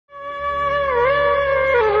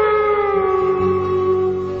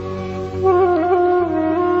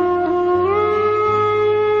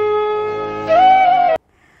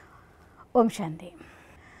ഓം ശാന്തി.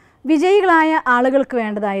 വിജയികളായ ആളുകൾക്ക്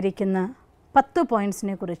വേണ്ടതായിരിക്കുന്ന 10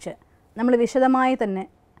 പോയിൻറ്റ്സിനെ കുറിച്ച് നമ്മൾ വിശദമായി തന്നെ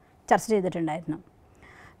ചർച്ച ചെയ്തിട്ടുണ്ടായിരുന്നു.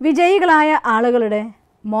 വിജയികളായ ആളുകളുടെ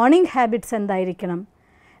മോർണിംഗ് ഹാബിറ്റ്സ് എന്തായിരിക്കണം,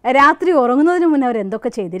 രാത്രി ഉറങ്ങുന്നതിന് മുന്നേ അവരെന്തൊക്കെ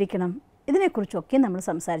ചെയ്തിരിക്കണം, ഇതിനെക്കുറിച്ചൊക്കെ നമ്മൾ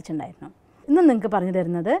സംസാരിച്ചിട്ടുണ്ടായിരുന്നു. ഇന്ന് നിങ്ങൾക്ക് പറഞ്ഞു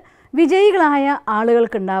തരുന്നത് വിജയികളായ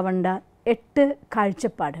ആളുകൾക്കുണ്ടാവേണ്ട 8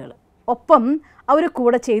 കാഴ്ചപ്പാടുകൾ, ഒപ്പം അവർ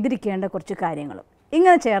കൂടെ ചെയ്തിരിക്കേണ്ട കുറച്ച് കാര്യങ്ങളും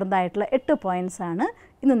ഇങ്ങനെ ചേർന്നതായിട്ടുള്ള 8 പോയിൻറ്റ്സാണ്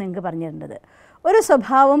ഇന്ന് നിങ്ങൾക്ക് പറഞ്ഞു തരേണ്ടത്. ഒരു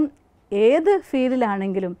സ്വഭാവം ഏത്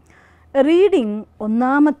ഫീൽഡിലാണെങ്കിലും റീഡിങ്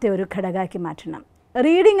ഒന്നാമത്തെ ഒരു ഘടകമാക്കി മാറ്റണം.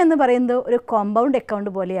 റീഡിംഗ് എന്ന് പറയുന്നത് ഒരു കോമ്പൗണ്ട് അക്കൗണ്ട്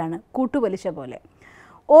പോലെയാണ്, കൂട്ടുപലിശ പോലെ.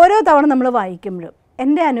 ഓരോ തവണ നമ്മൾ വായിക്കുമ്പോഴും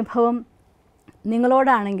എൻ്റെ അനുഭവം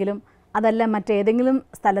നിങ്ങളോടാണെങ്കിലും അതല്ല മറ്റേതെങ്കിലും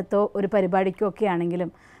സ്ഥലത്തോ ഒരു പരിപാടിക്കോ ഒക്കെ ആണെങ്കിലും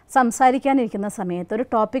സംസാരിക്കാനിരിക്കുന്ന സമയത്ത് ഒരു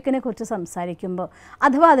ടോപ്പിക്കിനെ കുറിച്ച് സംസാരിക്കുമ്പോൾ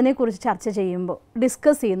അഥവാ അതിനെക്കുറിച്ച് ചർച്ച ചെയ്യുമ്പോൾ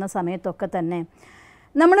ഡിസ്കസ് ചെയ്യുന്ന സമയത്തൊക്കെ തന്നെ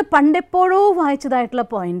നമ്മൾ പണ്ടെപ്പോഴോ വായിച്ചതായിട്ടുള്ള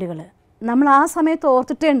പോയിൻറ്റുകൾ നമ്മൾ ആ സമയത്ത്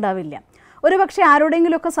ഓർത്തിട്ടേ ഉണ്ടാവില്ല. ഒരു പക്ഷേ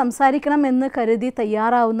ആരോടെങ്കിലുമൊക്കെ സംസാരിക്കണം എന്ന് കരുതി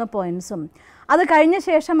തയ്യാറാവുന്ന പോയിൻറ്റ്സും അത് കഴിഞ്ഞ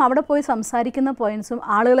ശേഷം അവിടെ പോയി സംസാരിക്കുന്ന പോയിൻറ്റ്സും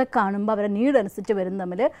ആളുകളെ കാണുമ്പോൾ അവരുടെ നീഡനുസരിച്ച് വരും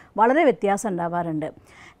തമ്മിൽ വളരെ വ്യത്യാസം ഉണ്ടാവാറുണ്ട്.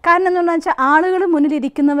 കാരണം എന്താണെന്ന് വെച്ചാൽ ആളുകൾ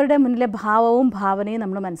മുന്നിലിരിക്കുന്നവരുടെ മുന്നിലെ ഭാവവും ഭാവനയും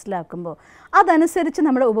നമ്മൾ മനസ്സിലാക്കുമ്പോൾ അതനുസരിച്ച്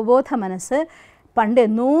നമ്മുടെ ഉപബോധ മനസ്സ് പണ്ട്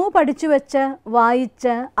എന്നോ പഠിച്ചു വെച്ച്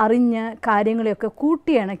വായിച്ച് അറിഞ്ഞ് കാര്യങ്ങളെയൊക്കെ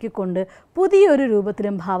കൂട്ടിയിണക്കിക്കൊണ്ട് പുതിയൊരു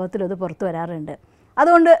രൂപത്തിലും ഭാവത്തിലും അത് പുറത്തു വരാറുണ്ട്.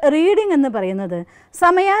 അതുകൊണ്ട് റീഡിംഗ് എന്ന് പറയുന്നത്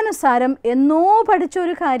സമയാനുസാരം എന്നോ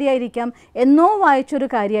പഠിച്ചൊരു കാര്യമായിരിക്കാം, എന്നോ വായിച്ചൊരു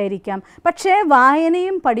കാര്യമായിരിക്കാം. പക്ഷേ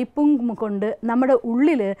വായനയും പഠിപ്പും കൊണ്ട് നമ്മുടെ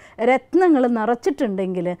ഉള്ളിൽ രത്നങ്ങൾ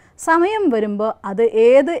നിറച്ചിട്ടുണ്ടെങ്കിൽ സമയം വരുമ്പോൾ അത്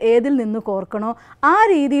ഏതിൽ നിന്ന് കോർക്കണോ ആ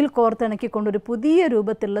രീതിയിൽ കോർത്തിണക്കിക്കൊണ്ട് ഒരു പുതിയ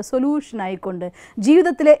രൂപത്തിലുള്ള സൊല്യൂഷനായിക്കൊണ്ട്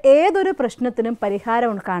ജീവിതത്തിലെ ഏതൊരു പ്രശ്നത്തിനും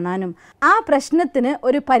പരിഹാരം കാണാനും ആ പ്രശ്നത്തിന്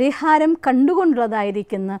ഒരു പരിഹാരം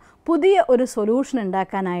കണ്ടുകൊണ്ടുള്ളതായിരിക്കുന്ന പുതിയ ഒരു സൊല്യൂഷൻ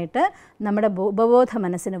ഉണ്ടാക്കാനായിട്ട് നമ്മുടെ ഉപബോധ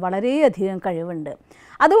മനസ്സിന് വളരെയധികം കഴിവുണ്ട്.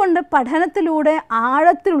 അതുകൊണ്ട് പഠനത്തിലൂടെ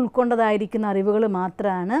ആഴത്തിൽ ഉൾക്കൊണ്ടതായിരിക്കുന്ന അറിവുകൾ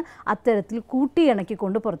മാത്രമാണ് അത്തരത്തിൽ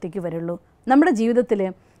കൂട്ടിയിണക്കിക്കൊണ്ട് പുറത്തേക്ക് വരുള്ളൂ. നമ്മുടെ ജീവിതത്തിൽ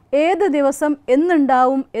ഏത് ദിവസം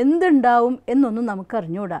എന്തുണ്ടാവും എന്നൊന്നും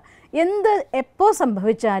നമുക്കറിഞ്ഞൂടാ. എപ്പോൾ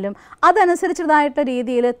സംഭവിച്ചാലും അതനുസരിച്ചതായിട്ട്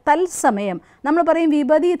രീതിയിൽ തത്സമയം നമ്മൾ പറയും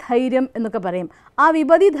വിപതി ധൈര്യം എന്നൊക്കെ പറയും. ആ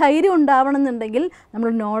വിപതി ധൈര്യം ഉണ്ടാവണമെന്നുണ്ടെങ്കിൽ നമ്മൾ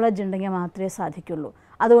നോളജ് ഉണ്ടെങ്കിൽ മാത്രമേ സാധിക്കുള്ളൂ.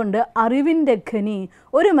 അതുകൊണ്ട് അറിവിൻ്റെ ഖനി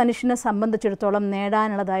ഒരു മനുഷ്യനെ സംബന്ധിച്ചിടത്തോളം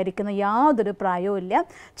നേടാനുള്ളതായിരിക്കുന്ന യാതൊരു പ്രായവും ഇല്ല.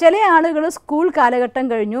 ചില ആളുകൾ സ്കൂൾ കാലഘട്ടം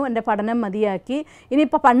കഴിഞ്ഞു, എൻ്റെ പഠനം മതിയാക്കി,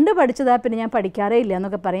 ഇനിയിപ്പോൾ പണ്ട് പഠിച്ചതാ പിന്നെ ഞാൻ പഠിക്കാറേ ഇല്ല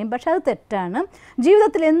എന്നൊക്കെ പറയും. പക്ഷെ അത് തെറ്റാണ്.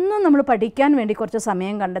 ജീവിതത്തിൽ എന്നും നമ്മൾ പഠിക്കാൻ വേണ്ടി കുറച്ച്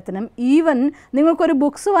സമയം കണ്ടെത്തണം. ഈവൻ നിങ്ങൾക്കൊരു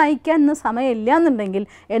ബുക്സ് വായിക്കാൻ ഇന്ന് സമയമില്ല എന്നുണ്ടെങ്കിൽ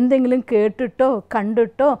എന്തെങ്കിലും കേട്ടിട്ടോ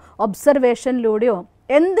കണ്ടിട്ടോ ഒബ്സർവേഷനിലൂടെയോ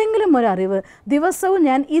എന്തെങ്കിലും ഒരറിവ് ദിവസവും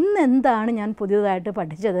ഇന്ന് എന്താണ് ഞാൻ പുതിയതായിട്ട്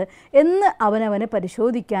പഠിച്ചത് എന്ന് അവനവനെ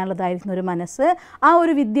പരിശോധിക്കാനുള്ളതായിരിക്കുന്ന ഒരു മനസ്സ് ആ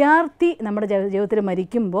ഒരു വിദ്യാർത്ഥി നമ്മുടെ ജീവിതത്തിൽ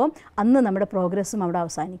മരിക്കുമ്പോൾ അന്ന് നമ്മുടെ പ്രോഗ്രസ്സും അവിടെ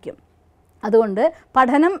അവസാനിക്കും. അതുകൊണ്ട്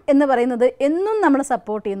പഠനം എന്ന് പറയുന്നത് എന്നും നമ്മളെ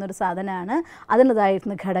സപ്പോർട്ട് ചെയ്യുന്നൊരു സാധനമാണ്.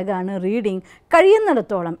 അതിൻ്റെതായിരുന്ന ഘടകമാണ് റീഡിങ്.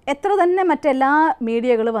 കഴിയുന്നിടത്തോളം എത്ര തന്നെ മറ്റെല്ലാ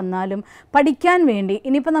മീഡിയകൾ വന്നാലും പഠിക്കാൻ വേണ്ടി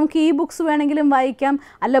ഇനിയിപ്പോൾ നമുക്ക് ഈ ബുക്സ് വേണമെങ്കിലും വായിക്കാം,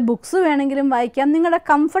 അല്ല ബുക്സ് വേണമെങ്കിലും വായിക്കാം. നിങ്ങളുടെ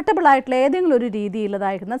കംഫർട്ടബിൾ ആയിട്ടുള്ള ഏതെങ്കിലും ഒരു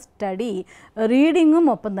രീതിയിലുള്ളതായിരുന്ന സ്റ്റഡി റീഡിങ്ങും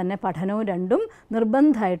ഒപ്പം തന്നെ പഠനവും രണ്ടും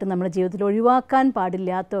നിർബന്ധമായിട്ട് നമ്മുടെ ജീവിതത്തിൽ ഒഴിവാക്കാൻ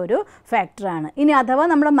പാടില്ലാത്ത ഒരു ഫാക്ടറാണ്. ഇനി അഥവാ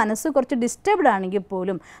നമ്മുടെ മനസ്സ് കുറച്ച് ഡിസ്റ്റർബ്ഡ് ആണെങ്കിൽ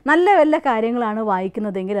പോലും നല്ല വല്ല കാര്യങ്ങളാണ്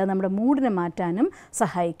വായിക്കുന്നതെങ്കിൽ അത് നമ്മുടെ മൂഡിനെ മാറ്റാനും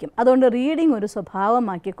സഹായിക്കും. അതുകൊണ്ട് റീഡിംഗ് ഒരു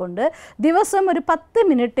സ്വഭാവമാക്കിക്കൊണ്ട് ദിവസം ഒരു 10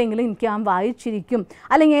 മിനിറ്റെങ്കിലും എനിക്ക് ഞാൻ വായിച്ചിരിക്കും,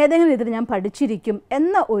 അല്ലെങ്കിൽ ഏതെങ്കിലും ഇതിൽ ഞാൻ പഠിച്ചിരിക്കും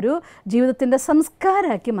എന്ന ഒരു ജീവിതത്തിൻ്റെ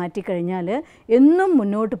സംസ്കാരമാക്കി മാറ്റിക്കഴിഞ്ഞാൽ എന്നും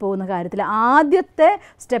മുന്നോട്ട് പോകുന്ന കാര്യത്തിൽ ആദ്യത്തെ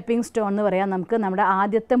സ്റ്റെപ്പിംഗ് സ്റ്റോൺ എന്ന് പറയാം. നമുക്ക് നമ്മുടെ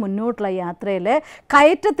ആദ്യത്തെ മുന്നോട്ടുള്ള യാത്രയിലെ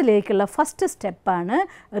കയറ്റത്തിലേക്കുള്ള ഫസ്റ്റ് സ്റ്റെപ്പാണ്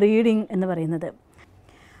റീഡിംഗ് എന്ന് പറയുന്നത്.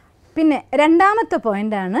 പിന്നെ രണ്ടാമത്തെ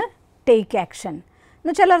പോയിൻ്റാണ് ടേക്ക് ആക്ഷൻ.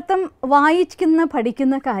 എന്നുവെച്ചാലർത്ഥം വായിക്കുന്ന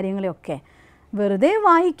പഠിക്കുന്ന കാര്യങ്ങളെയൊക്കെ വെറുതെ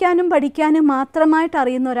വായിക്കാനും പഠിക്കാനും മാത്രമായിട്ട്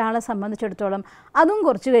അറിയുന്ന ഒരാളെ സംബന്ധിച്ചിടത്തോളം അതും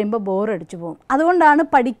കുറച്ച് കഴിയുമ്പോൾ ബോറടിച്ചു പോകും. അതുകൊണ്ടാണ്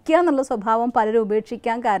പഠിക്കുക എന്നുള്ള സ്വഭാവം പലരും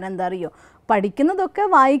ഉപേക്ഷിക്കാൻ കാരണം എന്താ അറിയോ? പഠിക്കുന്നതൊക്കെ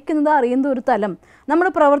വായിക്കുന്നത് അറിയുന്ന ഒരു തലം, നമ്മൾ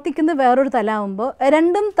പ്രവർത്തിക്കുന്നത് വേറൊരു തലമാകുമ്പോൾ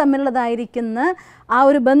രണ്ടും തമ്മിലുള്ളതായിരിക്കുന്ന ആ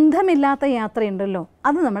ഒരു ബന്ധമില്ലാത്ത യാത്രയുണ്ടല്ലോ,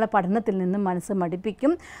 അത് നമ്മളെ പഠനത്തിൽ നിന്നും മനസ്സ്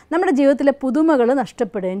മടിപ്പിക്കും, നമ്മുടെ ജീവിതത്തിലെ പുതുമകൾ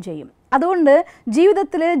നഷ്ടപ്പെടുകയും ചെയ്യും. അതുകൊണ്ട്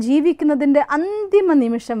ജീവിതത്തിൽ ജീവിക്കുന്നതിൻ്റെ അന്തിമ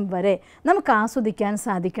നിമിഷം വരെ നമുക്ക് ആസ്വദിക്കാൻ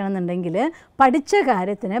സാധിക്കണമെന്നുണ്ടെങ്കിൽ പഠിച്ച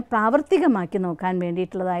കാര്യത്തിന് പ്രാവർത്തികമാക്കി നോക്കാൻ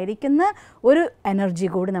വേണ്ടിയിട്ടുള്ളതായിരിക്കുന്ന ഒരു എനർജി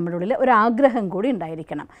കൂടി നമ്മുടെ ഉള്ളിൽ, ഒരു ആഗ്രഹം കൂടി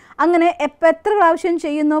ഉണ്ടായിരിക്കണം. അങ്ങനെ എത്ര പ്രാവശ്യം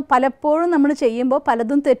ചെയ്യുന്നോ പലപ്പോഴും നമ്മൾ ചെയ്യുമ്പോൾ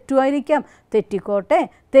പലതും തെറ്റുമായിരിക്കാം. തെറ്റിക്കോട്ടെ,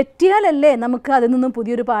 തെറ്റിയാലല്ലേ നമുക്ക് അതിൽ നിന്നും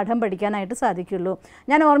പുതിയൊരു പാഠം പഠിക്കാനായിട്ട് സാധിക്കുള്ളൂ.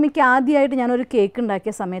 ഞാൻ ഓർമ്മിക്കുക, ആദ്യമായിട്ട് ഞാനൊരു കേക്ക്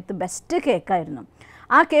ഉണ്ടാക്കിയ സമയത്ത് ബെസ്റ്റ് കേക്കായിരുന്നു.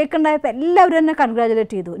 ആ കേക്ക് ഉണ്ടായപ്പോൾ എല്ലാവരും എന്നെ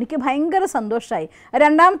കൺഗ്രാജുലേറ്റ് ചെയ്തു. എനിക്ക് ഭയങ്കര സന്തോഷമായി.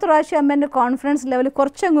 രണ്ടാമത്തെ പ്രാവശ്യം അമ്മ എൻ്റെ കോൺഫിഡൻസ് ലെവൽ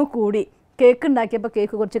കുറച്ചങ്ങ് കൂടി. കേക്ക് ഉണ്ടാക്കിയപ്പോൾ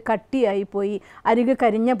കേക്ക് കുറച്ച് കട്ടിയായിപ്പോയി, അരികെ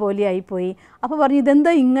കരിഞ്ഞ പോലെ ആയിപ്പോയി. അപ്പോൾ പറഞ്ഞു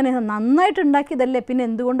ഇതെന്താ ഇങ്ങനെ, നന്നായിട്ട് ഉണ്ടാക്കിയതല്ലേ, പിന്നെ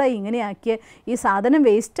എന്തുകൊണ്ടാണ് ഇങ്ങനെ ആക്കിയത്, ഈ സാധനം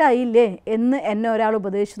വേസ്റ്റ് ആയില്ലേ എന്ന് എന്നെ ഒരാൾ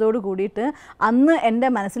ഉപദേശത്തോട് കൂടിയിട്ട് അന്ന് എൻ്റെ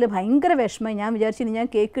മനസ്സിൽ ഭയങ്കര വിഷമമായി. ഞാൻ വിചാരിച്ചു ഇനി ഞാൻ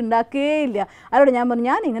കേക്ക് ഉണ്ടാക്കുകയില്ല. അവരോട് ഞാൻ പറഞ്ഞു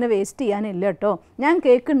ഞാൻ ഇങ്ങനെ വേസ്റ്റ് ചെയ്യാനില്ല കേട്ടോ, ഞാൻ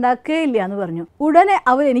കേക്ക് ഉണ്ടാക്കുകയില്ല എന്ന് പറഞ്ഞു. ഉടനെ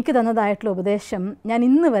അവർ എനിക്ക് തന്നതായിട്ടുള്ള ഉപദേശം ഞാൻ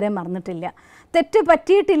ഇന്ന് വരെ മറന്നിട്ടില്ല. തെറ്റ്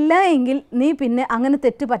പറ്റിയിട്ടില്ല എങ്കിൽ നീ പിന്നെ അങ്ങനെ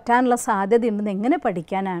തെറ്റ് പറ്റാനുള്ള സാധ്യതയുണ്ടെന്ന് എങ്ങനെ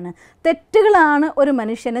പഠിക്കാനാണ്? തെറ്റുകളാണ് ഒരു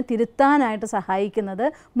മനുഷ്യനെ തിരുത്താനായിട്ട് സഹായിക്കുന്നത്,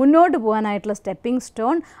 മുന്നോട്ട് പോകാനായിട്ടുള്ള സ്റ്റെപ്പിംഗ്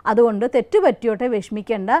സ്റ്റോൺ. അതുകൊണ്ട് തെറ്റ് പറ്റിയോട്ടെ,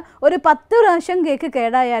 വിഷമിക്കേണ്ട. ഒരു 10 പ്രാവശ്യം കേക്ക്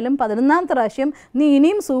കേടായാലും 11ാമത്തെ പ്രാവശ്യം നീ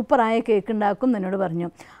ഇനിയും സൂപ്പറായ കേക്ക് ഉണ്ടാക്കും എന്നോട് പറഞ്ഞു.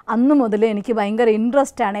 അന്ന് മുതൽ എനിക്ക് ഭയങ്കര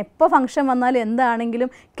ഇൻട്രസ്റ്റ് ആണ്. എപ്പോൾ ഫംഗ്ഷൻ വന്നാലും എന്താണെങ്കിലും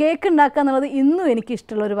കേക്ക് ഉണ്ടാക്കുക എന്നുള്ളത് ഇന്നും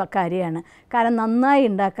എനിക്കിഷ്ടമുള്ളൊരു കാര്യമാണ്. കാരണം നന്നായി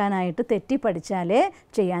ഉണ്ടാക്കാനായിട്ട് തെറ്റി പഠിച്ചാലേ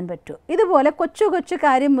ചെയ്യാൻ പറ്റൂ. ഇതുപോലെ കൊച്ചു കൊച്ചു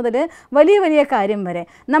കാര്യം മുതൽ വലിയ വലിയ കാര്യം വരെ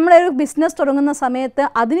നമ്മളൊരു ബിസിനസ് തുടങ്ങുന്ന സമയത്ത്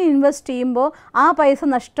അതിന് ഇൻവെസ്റ്റ് ചെയ്യുമ്പോൾ ആ പൈസ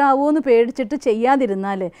നഷ്ടമാവുമോ എന്ന് പേടിച്ചിട്ട്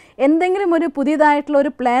ചെയ്യാതിരുന്നാൽ, എന്തെങ്കിലും ഒരു പുതിയതായിട്ടുള്ള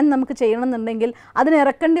ഒരു പ്ലാൻ നമുക്ക് ചെയ്യണമെന്നുണ്ടെങ്കിൽ അതിന്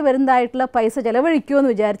ഇറക്കേണ്ടി വരുന്നതായിട്ടുള്ള പൈസ ചിലവഴിക്കുമോ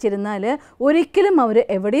എന്ന് വിചാരിച്ചിരുന്നാൽ ഒരിക്കലും അവർ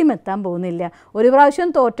എവിടെയും എത്താൻ പോകുന്നില്ല. ഒരു പ്രാവശ്യം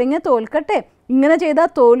തോറ്റെങ്കിൽ തോൽക്കട്ടെ, ഇങ്ങനെ ചെയ്താൽ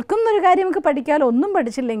തോൽക്കും എന്നൊരു കാര്യം നമുക്ക് പഠിക്കാമല്ലോ, ഒന്നും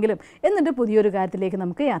പഠിച്ചില്ലെങ്കിലും, എന്നിട്ട് പുതിയൊരു കാര്യത്തിലേക്ക്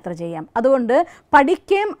നമുക്ക് യാത്ര ചെയ്യാം. അതുകൊണ്ട്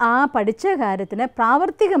പഠിക്കുകയും ആ പഠിച്ച കാര്യത്തിനെ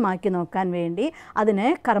പ്രാവർത്തികമാക്കി നോക്കാൻ വേണ്ടി അതിനെ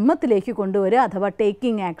കർമ്മത്തിലേക്ക് കൊണ്ടുവരിക, അഥവാ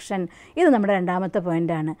ടേക്കിംഗ് ആക്ഷൻ. ഇത് നമ്മുടെ 2ാമത്തെ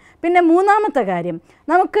പോയിൻ്റാണ്. പിന്നെ 3ാമത്തെ കാര്യം,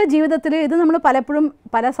 നമുക്ക് ജീവിതത്തിൽ ഇത് നമ്മൾ പലപ്പോഴും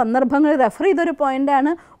പല സന്ദർഭങ്ങളിൽ റെഫർ ചെയ്തൊരു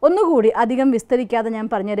പോയിൻ്റാണ്, ഒന്നുകൂടി അധികം വിസ്തരിക്കാതെ ഞാൻ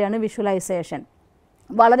പറഞ്ഞുതരികയാണ്. വിഷ്വലൈസേഷൻ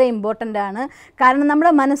വളരെ ഇമ്പോർട്ടൻ്റ് ആണ്. കാരണം നമ്മുടെ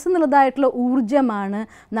മനസ്സിനുള്ളതായിട്ടുള്ള ഊർജ്ജമാണ്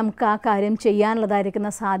നമുക്ക് ആ കാര്യം ചെയ്യാനുള്ളതായിരിക്കുന്ന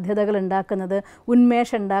സാധ്യതകൾ ഉണ്ടാക്കുന്നത്,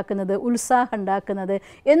 ഉന്മേഷം ഉണ്ടാക്കുന്നത്, ഉത്സാഹം ഉണ്ടാക്കുന്നത്.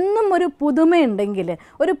 എന്നും ഒരു പുതുമയുണ്ടെങ്കിൽ,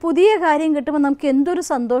 ഒരു പുതിയ കാര്യം കിട്ടുമ്പോൾ നമുക്ക് എന്തൊരു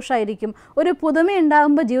സന്തോഷമായിരിക്കും. ഒരു പുതുമ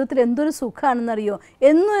ഉണ്ടാകുമ്പോൾ ജീവിതത്തിൽ എന്തൊരു സുഖമാണെന്നറിയോ.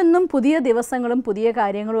 എന്നും പുതിയ ദിവസങ്ങളും പുതിയ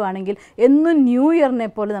കാര്യങ്ങളും ആണെങ്കിൽ എന്നും ന്യൂ ഇയറിനെ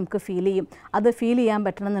പോലെ നമുക്ക് ഫീൽ ചെയ്യും. അത് ഫീൽ ചെയ്യാൻ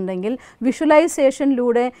പറ്റണമെന്നുണ്ടെങ്കിൽ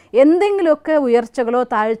വിഷ്വലൈസേഷനിലൂടെ എന്തെങ്കിലുമൊക്കെ ഉയർച്ചകളോ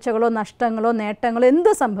താഴ്ചകളോ നഷ്ടങ്ങളോ നേട്ടങ്ങളോ എന്ത്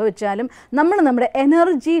സംഭവിച്ചാലും നമ്മൾ നമ്മുടെ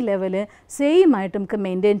എനർജി ലെവൽ സെയിം ആയിട്ട് നമുക്ക്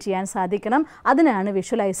മെയിൻറ്റെയിൻ ചെയ്യാൻ സാധിക്കണം. അതിനാണ്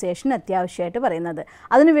വിഷ്വലൈസേഷൻ അത്യാവശ്യമായിട്ട് പറയുന്നത്.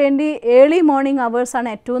 അതിനുവേണ്ടി ഏർലി മോർണിംഗ് അവേഴ്സാണ്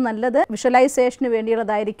ഏറ്റവും നല്ലത്. വിഷ്വലൈസേഷന്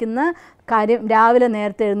വേണ്ടിയുള്ളതായിരിക്കുന്ന കാര്യം രാവിലെ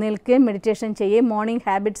നേരത്തെ എഴുന്നേൽക്കുകയും മെഡിറ്റേഷൻ ചെയ്യുകയും മോർണിംഗ്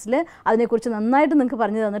ഹാബിറ്റ്സിൽ അതിനെക്കുറിച്ച് നന്നായിട്ട് നിങ്ങൾക്ക്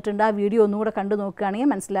പറഞ്ഞു തന്നിട്ടുണ്ട്. ആ വീഡിയോ ഒന്നുകൂടെ കണ്ടു നോക്കുകയാണെങ്കിൽ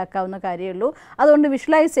മനസ്സിലാക്കാവുന്ന കാര്യമേ ഉള്ളൂ. അതുകൊണ്ട്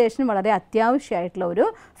വിഷ്വലൈസേഷൻ വളരെ അത്യാവശ്യമായിട്ടുള്ള ഒരു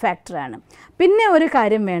ഫാക്ടറാണ്. പിന്നെ ഒരു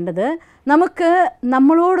കാര്യം വേണ്ടത്, നമുക്ക്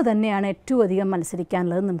നമ്മളോട് തന്നെയാണ് ഏറ്റവും അധികം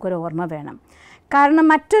മത്സരിക്കാനുള്ളത്. നമുക്കൊരു ഓർമ്മ വേണം. കാരണം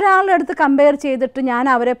മറ്റൊരാളുടെ അടുത്ത് കമ്പയർ ചെയ്തിട്ട് ഞാൻ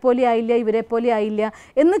അവരെ പോലെ ആയില്ല ഇവരെ പോലെ ആയില്ല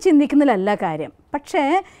എന്ന് ചിന്തിക്കുന്നതിലല്ല കാര്യം. പക്ഷേ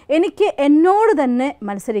എനിക്ക് എന്നോട് തന്നെ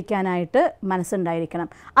മത്സരിക്കാനായിട്ട് മനസ്സുണ്ടായിരിക്കണം.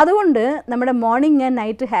 അതുകൊണ്ട് നമ്മുടെ മോർണിംഗ് ആൻഡ്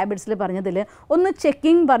നൈറ്റ് ഹാബിറ്റ്സിൽ പറഞ്ഞതിൽ ഒന്ന്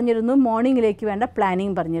ചെക്കിംഗ് പറഞ്ഞിരുന്നു, മോർണിംഗിലേക്ക് വേണ്ട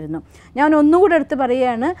പ്ലാനിങ് പറഞ്ഞിരുന്നു. ഞാൻ ഒന്നുകൂടെ എടുത്ത്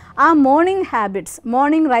പറയുകയാണ്, ആ മോർണിംഗ് ഹാബിറ്റ്സ്,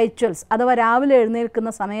 മോർണിംഗ് റൈച്വൽസ് അഥവാ രാവിലെ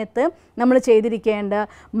എഴുന്നേൽക്കുന്ന സമയത്ത് നമ്മൾ ചെയ്തിരിക്കേണ്ട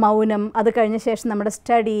മൗനം, അത് കഴിഞ്ഞ ശേഷം നമ്മുടെ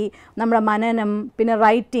സ്റ്റഡി, നമ്മുടെ മനനം, പിന്നെ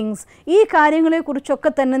റൈറ്റിങ്സ്, ഈ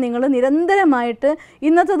കാര്യങ്ങളെക്കുറിച്ചൊക്കെ തന്നെ നിങ്ങൾ നിരന്തരമായിട്ട്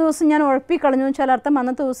ഇന്നത്തെ ദിവസം ഞാൻ ഉഴപ്പിക്കളഞ്ഞു വെച്ചാൽ അർത്ഥം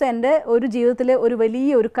അന്നത്തെ ദിവസം എൻ്റെ ഒരു ജീവിതത്തിലെ ഒരു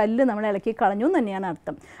വലിയ ഒരു കല്ല് നമ്മൾ ഇളക്കി കളഞ്ഞു എന്ന് തന്നെയാണ്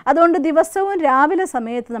അർത്ഥം. അതുകൊണ്ട് ദിവസവും രാവിലെ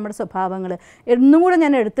സമയത്ത് നമ്മുടെ സ്വഭാവങ്ങൾ എന്നുകൂടെ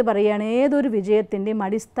ഞാൻ എടുത്തു പറയുകയാണ്, ഏതൊരു വിജയത്തിൻ്റെയും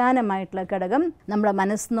അടിസ്ഥാനമായിട്ടുള്ള ഘടകം നമ്മുടെ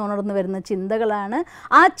മനസ്സിന് ഉണർന്നു വരുന്ന ചിന്തകളാണ്.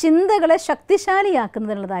 ആ ചിന്തകളെ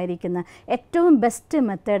ശക്തിശാലിയാക്കുന്നതിനുള്ളതായിരിക്കുന്ന ഏറ്റവും ബെസ്റ്റ്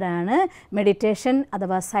മെത്തേഡാണ് മെഡിറ്റേഷൻ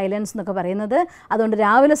അഥവാ സൈലൻസ് എന്നൊക്കെ പറയുന്നത്. അതുകൊണ്ട്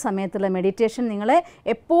രാവിലെ സമയത്തുള്ള മെഡിറ്റേഷൻ നിങ്ങളെ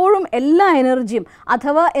എപ്പോഴും എല്ലാ എനർജിയും,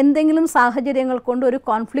 അഥവാ എന്തെങ്കിലും സാഹചര്യങ്ങൾ കൊണ്ട് ഒരു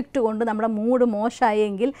കോൺഫ്ലിക്റ്റ് കൊണ്ട് നമ്മുടെ മൂഡ്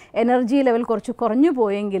മോശമായെങ്കിൽ, എനർജി ലെവൽ കുറച്ച് കുറഞ്ഞു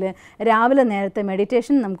പോയെങ്കിൽ രാവിലെ നേരത്തെ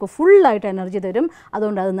മെഡിറ്റേഷൻ നമുക്ക് ഫുള്ളായിട്ട് എനർജി തരും.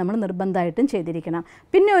 അതുകൊണ്ട് അത് നമ്മൾ നിർബന്ധമായിട്ടും ചെയ്തിരിക്കണം.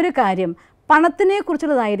 പിന്നെ ഒരു കാര്യം, പണത്തിനെ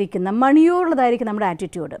കുറിച്ചുള്ളതായിരിക്കുന്ന മണിയോടുള്ളതായിരിക്കും നമ്മുടെ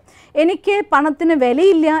ആറ്റിറ്റ്യൂഡ്. എനിക്ക് പണത്തിന്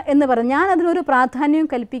വിലയില്ല എന്ന് പറഞ്ഞ് ഞാൻ അതിനൊരു പ്രാധാന്യവും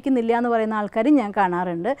കൽപ്പിക്കുന്നില്ല എന്ന് പറയുന്ന ആൾക്കാരും ഞാൻ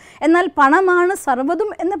കാണാറുണ്ട്. എന്നാൽ പണമാണ് സർവ്വതും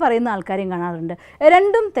എന്ന് പറയുന്ന ആൾക്കാരും കാണാറുണ്ട്.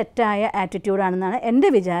 രണ്ടും തെറ്റായ ആറ്റിറ്റ്യൂഡാണെന്നാണ് എൻ്റെ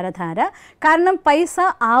വിചാരധാര. കാരണം പൈസ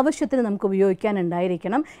ആവശ്യത്തിന് നമുക്ക്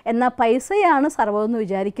ഉപയോഗിക്കാനുണ്ടായിരിക്കണം. എന്നാൽ പൈസയാണ് സർവ്വതെന്ന്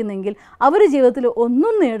വിചാരിക്കുന്നെങ്കിൽ അവർ ജീവിതത്തിൽ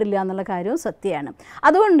ഒന്നും നേടില്ല എന്നുള്ള കാര്യവും സത്യമാണ്.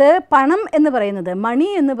 അതുകൊണ്ട് പണം എന്ന് പറയുന്നത്,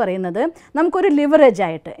 മണി എന്ന് പറയുന്നത് നമുക്കൊരു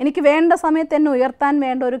ലിവറേജായിട്ട് എനിക്ക് വേണ്ട സമയത്ത് തന്നെ ഉയർത്താൻ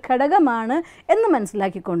വേണ്ട ഒരു ഘടകമാണ് എന്ന്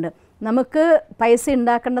മനസ്സിലാക്കിക്കൊണ്ട് നമുക്ക് പൈസ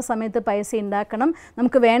ഉണ്ടാക്കേണ്ട സമയത്ത് പൈസ ഉണ്ടാക്കണം.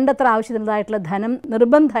 നമുക്ക് വേണ്ടത്ര ആവശ്യത്തിനുള്ളതായിട്ടുള്ള ധനം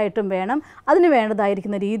നിർബന്ധമായിട്ടും വേണം. അതിന്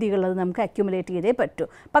വേണ്ടതായിരിക്കുന്ന രീതികളത് നമുക്ക് അക്യുമുലേറ്റ് ചെയ്തേ പറ്റൂ.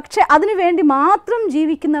 പക്ഷേ അതിനു വേണ്ടി മാത്രം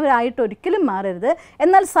ജീവിക്കുന്നവരായിട്ട് ഒരിക്കലും മാറരുത്.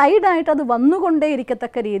 എന്നാൽ സൈഡായിട്ട് അത് വന്നുകൊണ്ടേ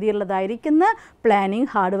ഇരിക്കത്തക്ക രീതിയിലുള്ളതായിരിക്കുന്ന പ്ലാനിങ്,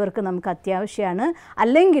 ഹാർഡ് വർക്ക് നമുക്ക് അത്യാവശ്യമാണ്.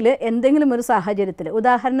 അല്ലെങ്കിൽ എന്തെങ്കിലും ഒരു സാഹചര്യത്തിൽ,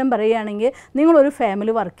 ഉദാഹരണം പറയുകയാണെങ്കിൽ നിങ്ങളൊരു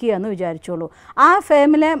ഫാമിലി വർക്ക് ചെയ്യുകയെന്ന് വിചാരിച്ചോളൂ. ആ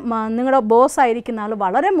ഫാമിലി നിങ്ങളുടെ ബോസ് ആയിരിക്കുന്ന ആൾ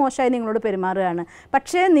വളരെ മോശമായി നിങ്ങളോട് പെരുമാറുകയാണ്.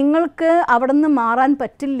 പക്ഷേ നിങ്ങൾക്ക് നിങ്ങൾക്ക് അവിടെ നിന്ന് മാറാൻ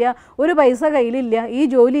പറ്റില്ല, ഒരു പൈസ കയ്യിലില്ല, ഈ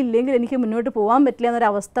ജോലി ഇല്ലെങ്കിൽ എനിക്ക് മുന്നോട്ട് പോകാൻ പറ്റില്ല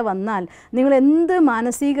എന്നൊരവസ്ഥ വന്നാൽ നിങ്ങൾ എന്ത്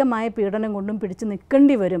മാനസികമായ പീഡനം കൊണ്ടും പിടിച്ച്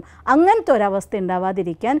നിൽക്കേണ്ടി വരും. അങ്ങനത്തെ ഒരവസ്ഥ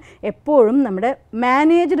ഉണ്ടാവാതിരിക്കാൻ എപ്പോഴും നമ്മുടെ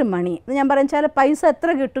മാനേജ്ഡ് മണി, ഞാൻ പറയാൻ പൈസ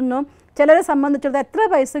എത്ര കിട്ടുന്നോ, ചിലരെ സംബന്ധിച്ചിടത്തോളം എത്ര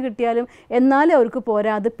പൈസ കിട്ടിയാലും എന്നാലും അവർക്ക്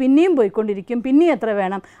പോരാ, അത് പിന്നെയും പോയിക്കൊണ്ടിരിക്കും, പിന്നെയും എത്ര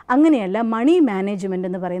വേണം. അങ്ങനെയല്ല, മണി മാനേജ്മെൻറ്റ്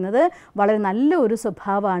എന്ന് പറയുന്നത് വളരെ നല്ല ഒരു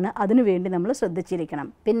സ്വഭാവമാണ്. അതിനുവേണ്ടി നമ്മൾ ശ്രദ്ധിച്ചിരിക്കണം.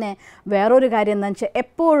 പിന്നെ വേറൊരു കാര്യം എന്താണെന്ന് വെച്ചാൽ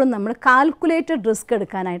എപ്പോഴും നമ്മൾ കാൽക്കുലേറ്റഡ് റിസ്ക്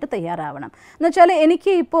എടുക്കാനായിട്ട് തയ്യാറാവണം. എന്നുവെച്ചാൽ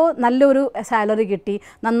എനിക്ക് ഇപ്പോൾ നല്ലൊരു സാലറി കിട്ടി,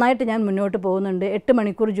 നന്നായിട്ട് ഞാൻ മുന്നോട്ട് പോകുന്നുണ്ട്, 8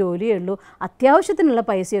 മണിക്കൂർ ജോലിയേ ഉള്ളൂ, അത്യാവശ്യത്തിനുള്ള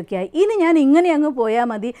പൈസയൊക്കെ ആയി, ഇനി ഞാൻ ഇങ്ങനെ അങ്ങ് പോയാൽ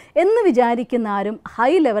മതി എന്ന് വിചാരിക്കുന്ന ആരും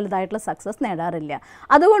ഹൈ ലെവൽഡായിട്ടുള്ള സക്സസ് നേടാറില്ല.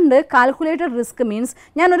 അതുകൊണ്ട് കാൽക്കുലേറ്റഡ് റിസ്ക് മീൻസ്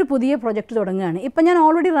ഞാനൊരു പുതിയ പ്രൊജക്റ്റ് തുടങ്ങുകയാണ്, ഇപ്പം ഞാൻ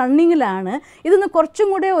ഓൾറെഡി റണ്ണിങ്ങിലാണ്, ഇതൊന്ന് കുറച്ചും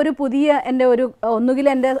കൂടെ ഒരു പുതിയ എൻ്റെ ഒന്നുകിൽ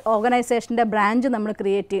എൻ്റെ ഓർഗനൈസേഷൻ്റെ ബ്രാഞ്ച് നമ്മൾ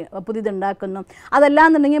പുതിയതുണ്ടാക്കുന്നു,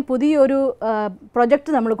 അതല്ലാന്നുണ്ടെങ്കിൽ പുതിയൊരു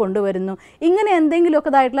പ്രൊജക്റ്റ് നമ്മൾ കൊണ്ടുവരുന്നു. ഇങ്ങനെ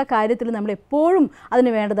എന്തെങ്കിലുമൊക്കെ ആയിട്ടുള്ള കാര്യത്തിൽ നമ്മൾ എപ്പോഴും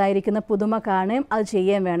അതിന് വേണ്ടതായിരിക്കുന്ന പുതുമ കാണുകയും അത്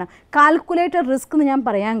ചെയ്യുകയും വേണം. കാൽക്കുലേറ്റഡ് റിസ്ക് എന്ന് ഞാൻ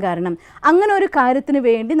പറയാൻ കാരണം, അങ്ങനെ ഒരു കാര്യത്തിന്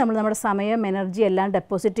വേണ്ടി നമ്മൾ നമ്മുടെ സമയം, എനർജി എല്ലാം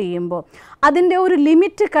ഡെപ്പോസിറ്റ് ചെയ്യുമ്പോൾ അതിൻ്റെ ഒരു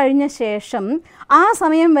ലിമിറ്റ് കഴിഞ്ഞ ശേഷം ആ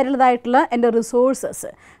സമയം വരേണ്ടതായിട്ടുള്ള എൻ്റെ റിസോഴ്സസ്,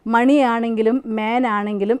 മണിയാണെങ്കിലും മാൻ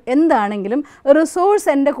ആണെങ്കിലും എന്താണെങ്കിലും റിസോഴ്സ്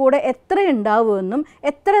എൻ്റെ കൂടെ എത്ര ഉണ്ടാവുമെന്നും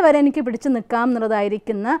എത്ര വരെ എനിക്ക് പിടിച്ച് നിൽക്കാം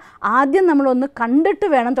എന്നുള്ളതായിരിക്കുന്ന ആദ്യം നമ്മളൊന്ന് കണ്ടിട്ട്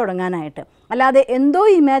വേണം തുടങ്ങാനായിട്ട്. അല്ലാതെ എന്തോ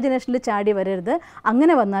ഇമാജിനേഷനിൽ ചാടി വരരുത്.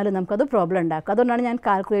 അങ്ങനെ വന്നാലും നമുക്കത് പ്രോബ്ലം ഉണ്ടാക്കും. അതുകൊണ്ടാണ് ഞാൻ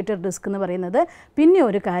കാൽക്കുലേറ്റഡ് റിസ്ക് എന്ന് പറയുന്നത്. പിന്നെ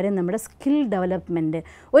ഒരു കാര്യം, നമ്മുടെ സ്കിൽ ഡെവലപ്മെൻറ്റ്.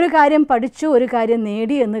 ഒരു കാര്യം പഠിച്ചു, ഒരു കാര്യം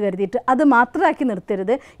നേടി എന്ന് കരുതിയിട്ട് അത് മാത്രമാക്കി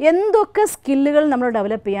നിർത്തരുത്. എന്തൊക്കെ സ്കില്ലുകൾ നമ്മൾ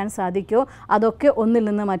ഡെവലപ്പ് ചെയ്യാൻ സാധിക്കുമോ അതൊക്കെ ഒന്നിൽ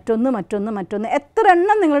നിന്ന് മറ്റൊന്ന് എത്ര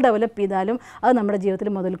എണ്ണം നിങ്ങൾ ഡെവലപ്പ് ചെയ്താലും അത് നമ്മുടെ ജീവിതത്തിൽ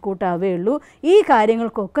മുതൽക്കൂട്ടാവേ ഉള്ളൂ. ഈ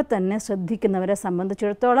കാര്യങ്ങൾക്കൊക്കെ തന്നെ ശ്രദ്ധിക്കുന്നവരെ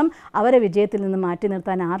സംബന്ധിച്ചിടത്തോളം അവരെ വിജയത്തിൽ നിന്ന് മാറ്റി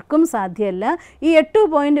നിർത്താൻ ആർക്കും സാധ്യമല്ല. ഈ 8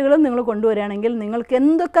 പോയിന്റുകളും നിങ്ങൾ കൊണ്ടുവരികയാണെങ്കിൽ നിങ്ങൾക്ക്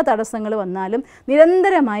എന്തൊക്കെ തടസ്സങ്ങൾ വന്നാലും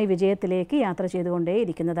നിരന്തരമായി വിജയത്തിലേക്ക് യാത്ര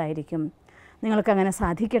ചെയ്തുകൊണ്ടേയിരിക്കുന്നതായിരിക്കും. നിങ്ങൾക്കങ്ങനെ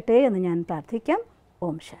സാധിക്കട്ടെ എന്ന് ഞാൻ പ്രാർത്ഥിക്കാം.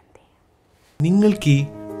 ഓം ശാന്തി. നിങ്ങൾക്ക് ഈ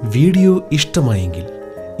വീഡിയോ ഇഷ്ടമായെങ്കിൽ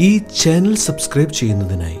ഈ ചാനൽ സബ്സ്ക്രൈബ്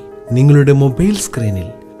ചെയ്യുന്നതിനായി നിങ്ങളുടെ മൊബൈൽ സ്ക്രീനിൽ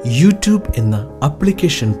യൂട്യൂബ് എന്ന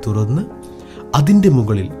ആപ്ലിക്കേഷൻ തുറന്ന് അതിൻ്റെ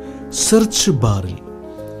മുകളിൽ സെർച്ച് ബാറിൽ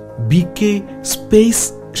BK സ്പേസ്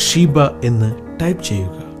ഷീബ എന്ന് ടൈപ്പ്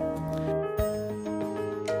ചെയ്യുക.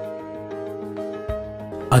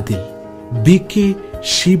 അതിൽ BK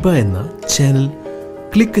ഷീബ എന്ന ചാനൽ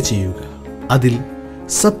ക്ലിക്ക് ചെയ്യുക. അതിൽ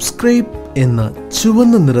സബ്സ്ക്രൈബ് എന്ന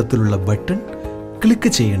ചുവന്ന നിറത്തിലുള്ള ബട്ടൺ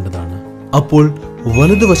ക്ലിക്ക് ചെയ്യേണ്ടതാണ്. അപ്പോൾ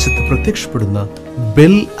വലതുവശത്ത് പ്രത്യക്ഷപ്പെടുന്ന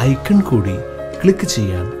ബെൽ ഐക്കൺ കൂടി ക്ലിക്ക്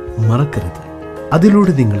ചെയ്യാൻ മറക്കരുത്.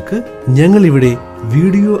 അതിലൂടെ നിങ്ങൾക്ക് ഞങ്ങളിവിടെ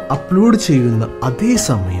വീഡിയോ അപ്ലോഡ് ചെയ്യുന്ന അതേ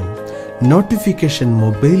സമയം നോട്ടിഫിക്കേഷൻ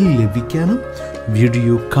മൊബൈലിൽ ലഭിക്കാനും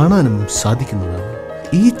വീഡിയോ കാണാനും സാധിക്കുന്നതാണ്.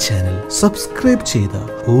 ഈ ചാനൽ സബ്സ്ക്രൈബ് ചെയ്ത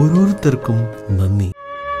ഓരോരുത്തർക്കും നന്ദി.